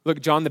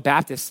 Look, John the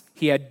Baptist,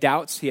 he had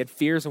doubts, he had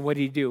fears, and what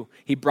did he do?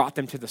 He brought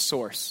them to the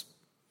source.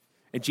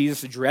 And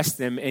Jesus addressed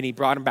them, and he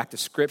brought them back to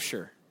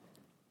Scripture.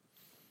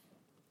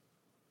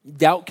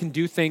 Doubt can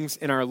do things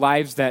in our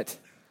lives that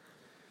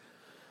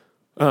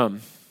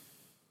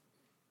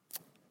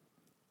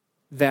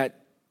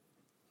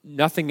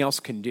nothing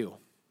else can do.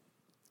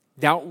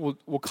 Doubt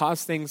will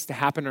cause things to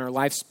happen in our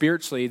life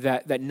spiritually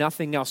that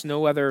nothing else,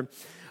 no other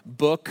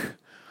book,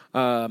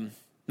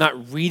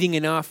 not reading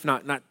enough,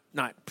 not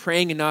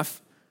praying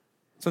enough.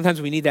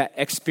 Sometimes we need that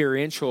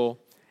experiential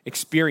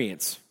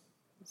experience.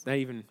 Is that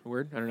even a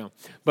word? I don't know.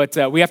 But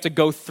we have to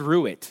go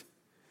through it,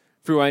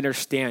 through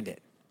understand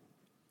it.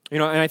 You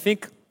know, and I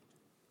think,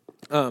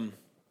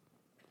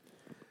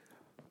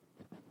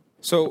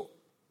 so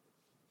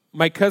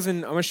my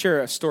cousin, I'm going to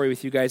share a story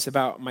with you guys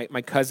about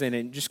my cousin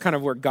and just kind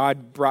of where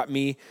God brought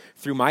me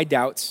through my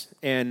doubts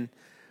and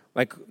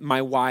like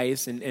my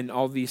whys and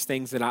all these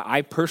things that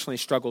I personally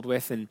struggled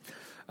with.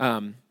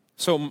 And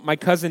so my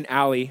cousin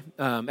Allie,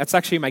 that's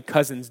actually my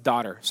cousin's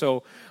daughter.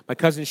 So my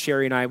cousin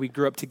Sherry and I, we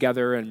grew up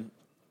together and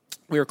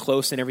we were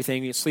close and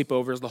everything. We had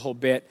sleepovers, the whole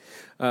bit.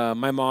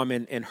 My mom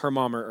and her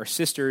mom are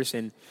sisters.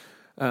 And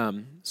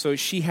so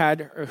she had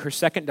her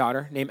second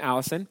daughter named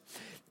Allison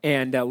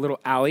and little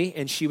Allie.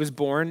 And she was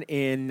born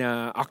in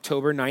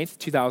October 9th,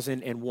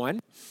 2001.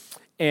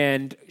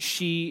 And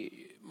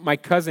my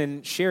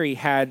cousin Sherry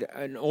had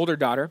an older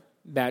daughter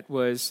that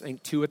was, I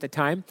think, 2 at the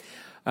time.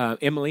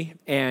 Emily.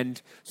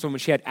 And so when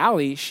she had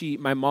Allie,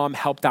 my mom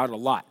helped out a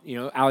lot. You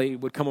know, Allie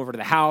would come over to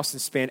the house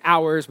and spend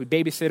hours. We'd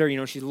babysit her. You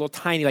know, she's a little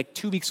tiny, like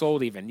 2 weeks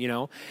old even, you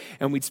know,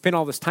 and we'd spend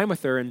all this time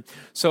with her. And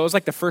so it was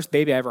like the first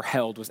baby I ever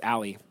held was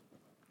Allie.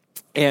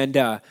 And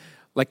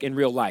like in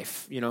real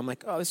life, you know, I'm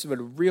like, oh, this is what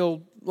a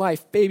real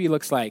life baby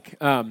looks like.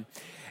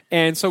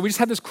 And so we just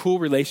had this cool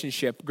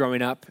relationship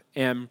growing up.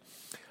 And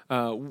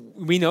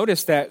we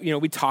noticed that, you know,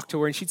 we'd talk to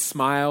her and she'd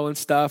smile and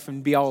stuff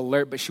and be all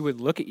alert, but she would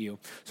look at you.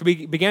 So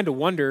we began to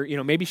wonder, you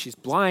know, maybe she's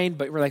blind,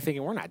 but we're like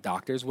thinking, we're not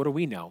doctors. What do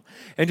we know?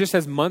 And just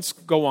as months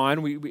go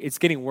on, it's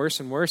getting worse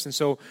and worse. And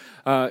so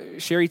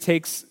Sherry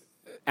takes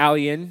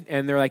Allie in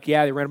and they're like,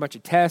 yeah, they ran a bunch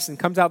of tests and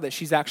comes out that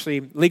she's actually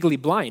legally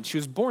blind. She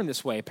was born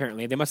this way,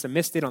 apparently. They must have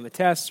missed it on the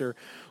tests or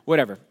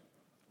whatever.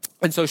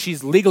 And so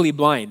she's legally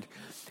blind.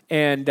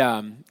 And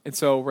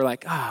so we're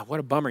like,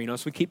 what a bummer, you know,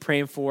 so we keep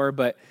praying for her,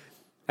 but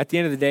at the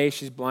end of the day,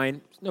 she's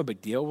blind. It's no big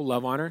deal. We'll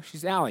love on her.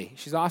 She's Allie.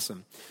 She's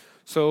awesome.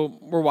 So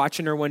we're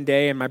watching her one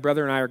day, and my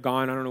brother and I are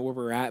gone. I don't know where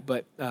we're at,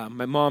 but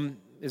my mom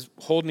is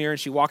holding her, and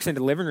she walks into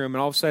the living room,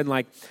 and all of a sudden,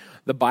 like,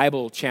 the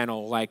Bible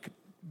channel, like,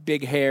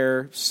 big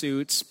hair,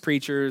 suits,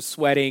 preachers,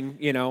 sweating,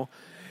 you know,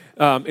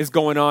 is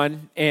going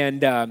on.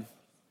 And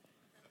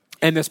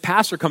this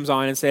pastor comes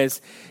on and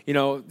says, you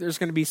know, there's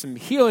going to be some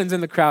healings in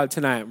the crowd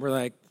tonight. We're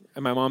like,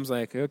 and my mom's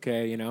like,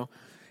 okay, you know.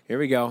 Here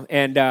we go.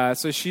 And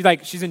so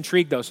she's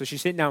intrigued, though. So she's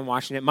sitting down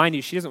watching it. Mind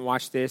you, she doesn't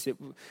watch this.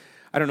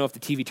 I don't know if the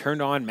TV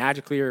turned on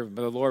magically or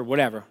by the Lord,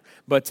 whatever.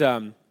 But,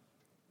 and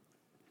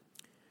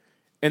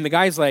the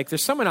guy's like,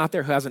 there's someone out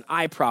there who has an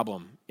eye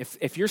problem.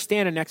 If you're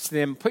standing next to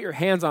them, put your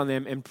hands on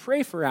them and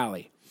pray for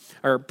Allie.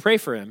 Or pray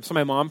for him. So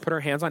my mom put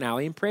her hands on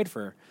Allie and prayed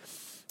for her.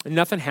 And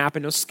nothing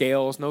happened. No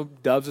scales, no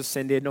doves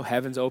ascended, no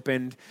heavens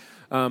opened.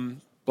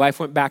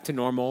 Life went back to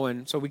normal.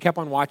 And so we kept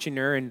on watching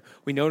her. And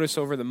we noticed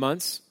over the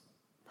months,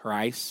 her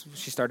eyes,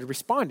 she started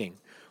responding.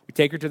 We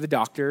take her to the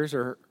doctors,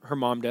 or her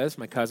mom does,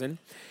 my cousin,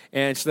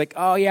 and she's like,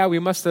 oh, yeah, we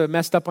must have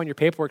messed up on your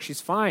paperwork. She's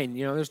fine.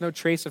 You know, there's no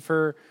trace of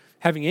her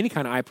having any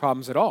kind of eye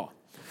problems at all.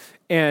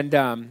 And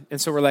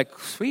so we're like,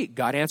 sweet,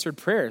 God answered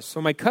prayers.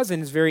 So my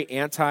cousin is very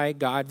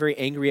anti-God, very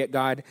angry at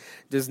God,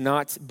 does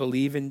not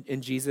believe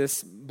in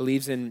Jesus,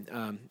 believes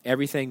in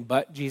everything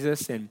but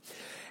Jesus.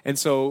 And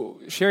so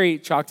Sherry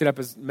chalked it up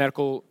as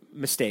medical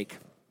mistake.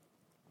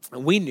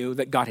 And we knew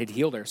that God had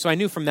healed her. So I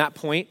knew from that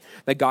point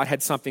that God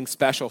had something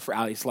special for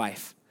Allie's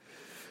life.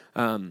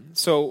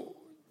 So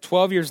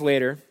 12 years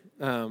later,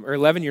 or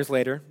 11 years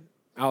later,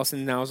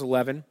 Allison now is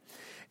 11,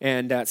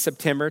 and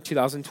September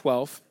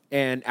 2012,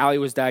 and Allie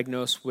was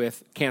diagnosed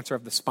with cancer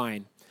of the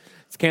spine.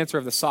 It's cancer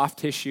of the soft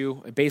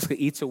tissue. It basically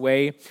eats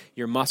away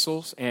your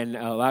muscles and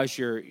allows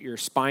your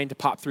spine to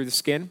pop through the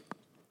skin,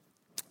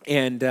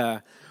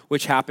 and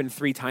which happened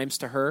 3 times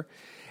to her.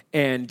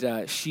 And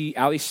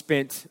Allie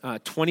spent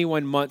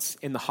 21 months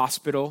in the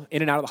hospital,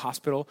 in and out of the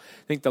hospital.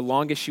 I think the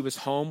longest she was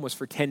home was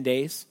for 10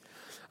 days.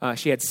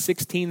 She had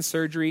 16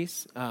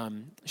 surgeries.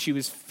 She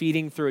was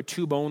feeding through a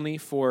tube only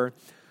for,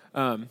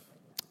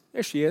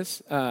 there she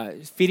is,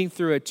 feeding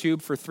through a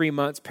tube for 3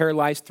 months,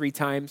 paralyzed 3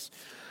 times.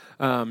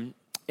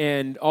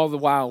 And all the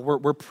while,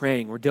 we're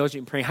praying. We're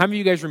diligently praying. How many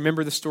of you guys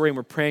remember the story and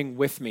were praying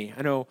with me?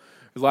 I know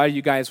a lot of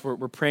you guys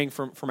were praying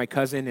for my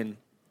cousin, and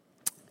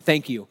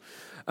thank you.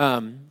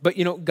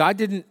 But, God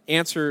didn't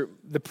answer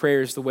the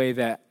prayers the way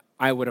that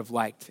I would have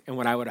liked and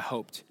what I would have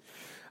hoped.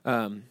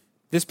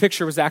 This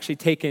picture was actually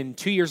taken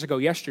 2 years ago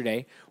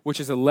yesterday, which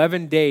is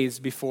 11 days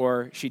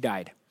before she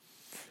died.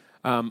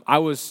 I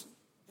was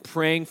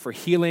praying for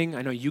healing.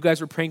 I know you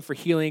guys were praying for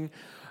healing.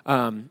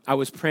 I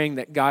was praying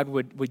that God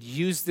would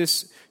use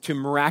this to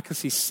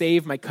miraculously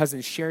save my cousin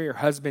Sherry, her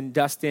husband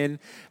Dustin,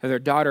 and their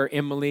daughter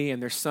Emily,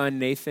 and their son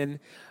Nathan.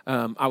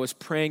 I was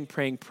praying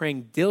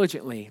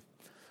diligently.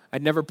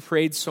 I'd never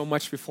prayed so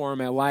much before in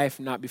my life,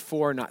 not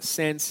before, not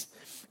since.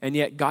 And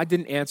yet God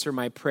didn't answer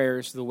my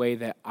prayers the way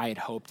that I had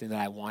hoped and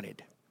that I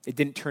wanted. It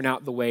didn't turn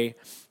out the way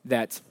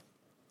that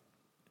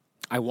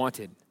I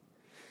wanted.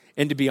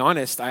 And to be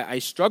honest, I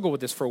struggled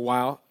with this for a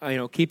while,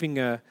 keeping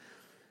a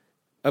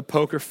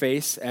poker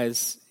face,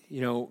 as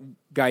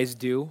guys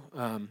do.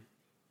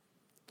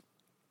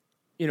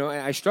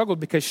 I struggled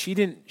because she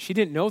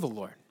didn't know the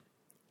Lord.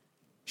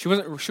 She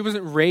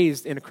wasn't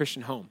raised in a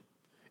Christian home.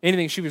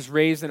 Anything, she was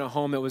raised in a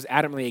home that was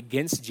adamantly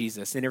against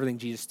Jesus and everything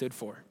Jesus stood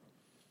for.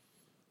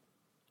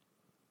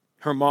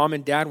 Her mom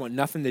and dad want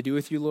nothing to do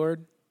with you,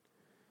 Lord.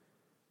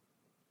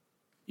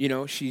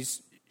 She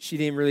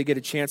didn't really get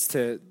a chance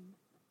to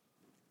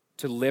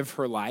live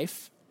her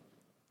life.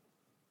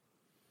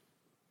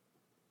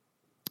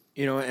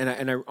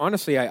 And I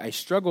honestly, I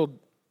struggled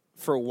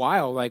for a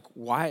while, like,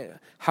 why?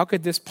 How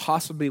could this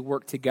possibly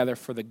work together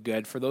for the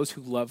good, for those who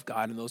love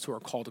God and those who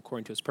are called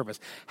according to his purpose?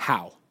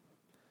 How?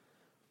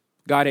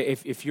 God,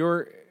 if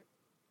you're,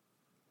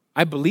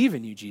 I believe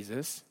in you,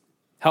 Jesus.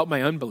 Help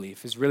my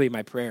unbelief is really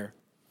my prayer.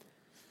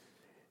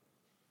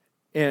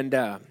 And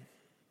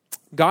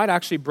God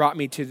actually brought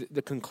me to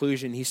the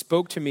conclusion. He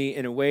spoke to me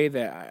in a way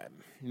that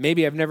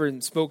maybe I've never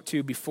spoke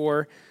to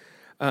before.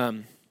 But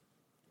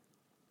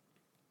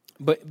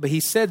he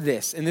said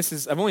this, and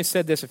I've only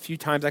said this a few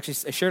times. Actually,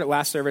 I shared it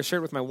last service, shared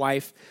it with my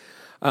wife.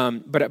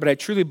 But I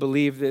truly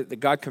believe that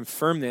God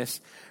confirmed this,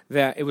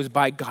 that it was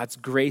by God's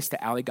grace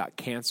that Allie got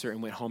cancer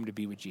and went home to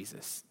be with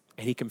Jesus.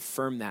 And he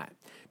confirmed that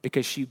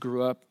because she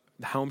grew up,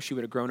 the home she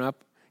would have grown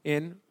up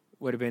in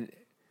would have been,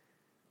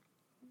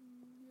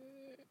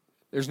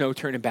 there's no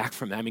turning back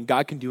from that. I mean,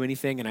 God can do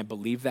anything, and I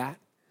believe that.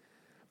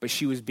 But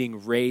she was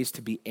being raised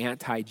to be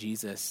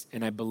anti-Jesus.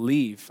 And I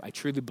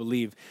truly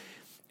believe,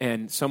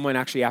 and someone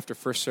actually after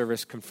first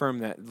service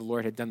confirmed that the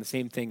Lord had done the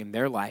same thing in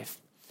their life.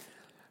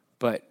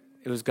 But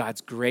it was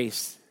God's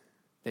grace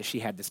that she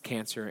had this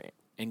cancer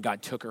and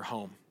God took her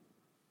home.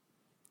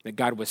 That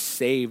God was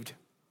saved,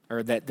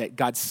 or that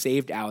God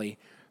saved Allie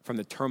from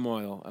the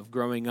turmoil of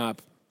growing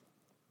up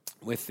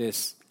with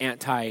this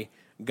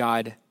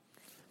anti-God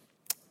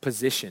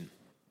position.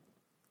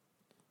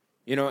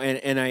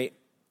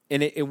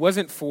 It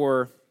wasn't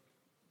for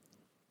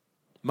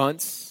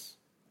months.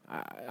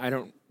 I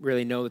don't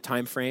really know the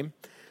time frame,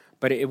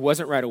 but it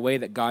wasn't right away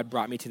that God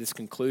brought me to this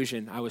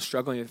conclusion. I was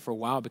struggling with it for a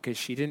while because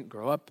she didn't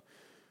grow up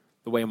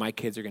the way my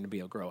kids are going to be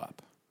able to grow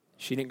up.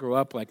 She didn't grow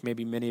up like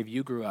maybe many of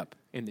you grew up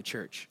in the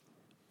church.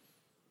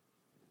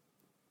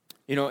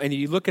 And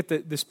you look at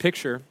this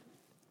picture.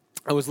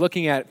 I was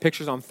looking at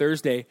pictures on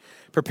Thursday,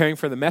 preparing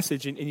for the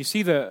message, and you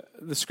see the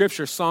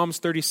scripture, Psalms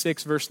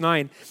 36, verse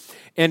 9,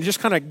 and it just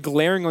kind of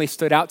glaringly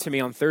stood out to me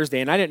on Thursday,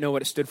 and I didn't know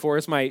what it stood for.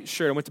 It's my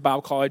shirt. I went to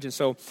Bible college, and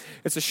so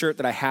it's a shirt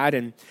that I had,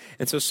 and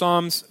so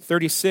Psalms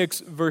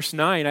 36, verse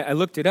 9, I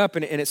looked it up,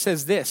 and it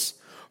says this: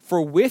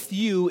 "For with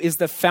you is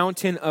the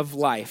fountain of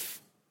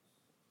life.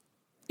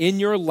 In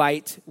your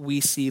light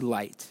we see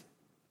light."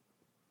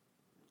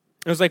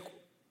 It was like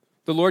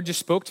the Lord just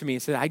spoke to me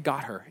and said, I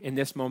got her in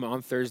this moment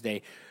on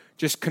Thursday,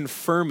 just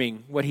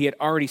confirming what he had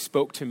already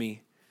spoke to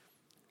me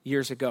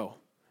years ago,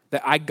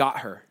 that I got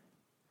her,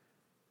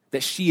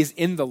 that she is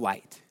in the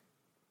light,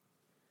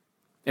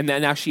 and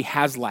that now she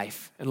has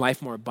life and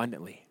life more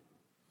abundantly.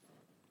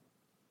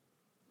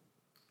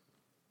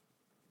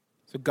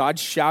 So God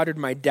shouted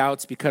my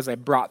doubts because I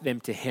brought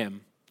them to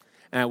him,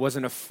 and I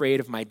wasn't afraid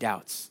of my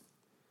doubts.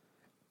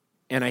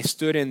 And I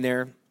stood in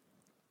there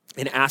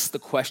and asked the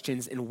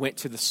questions and went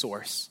to the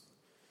source.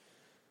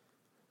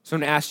 So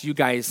I'm going to ask you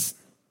guys,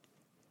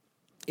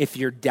 if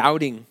you're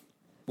doubting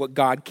what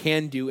God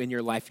can do in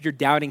your life, if you're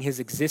doubting his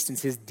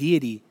existence, his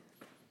deity,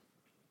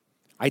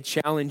 I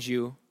challenge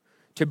you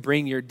to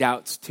bring your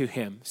doubts to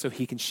him so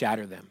he can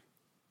shatter them.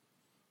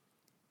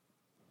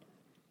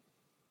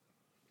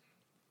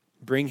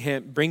 Bring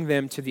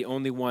them to the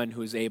only one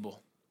who is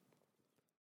able.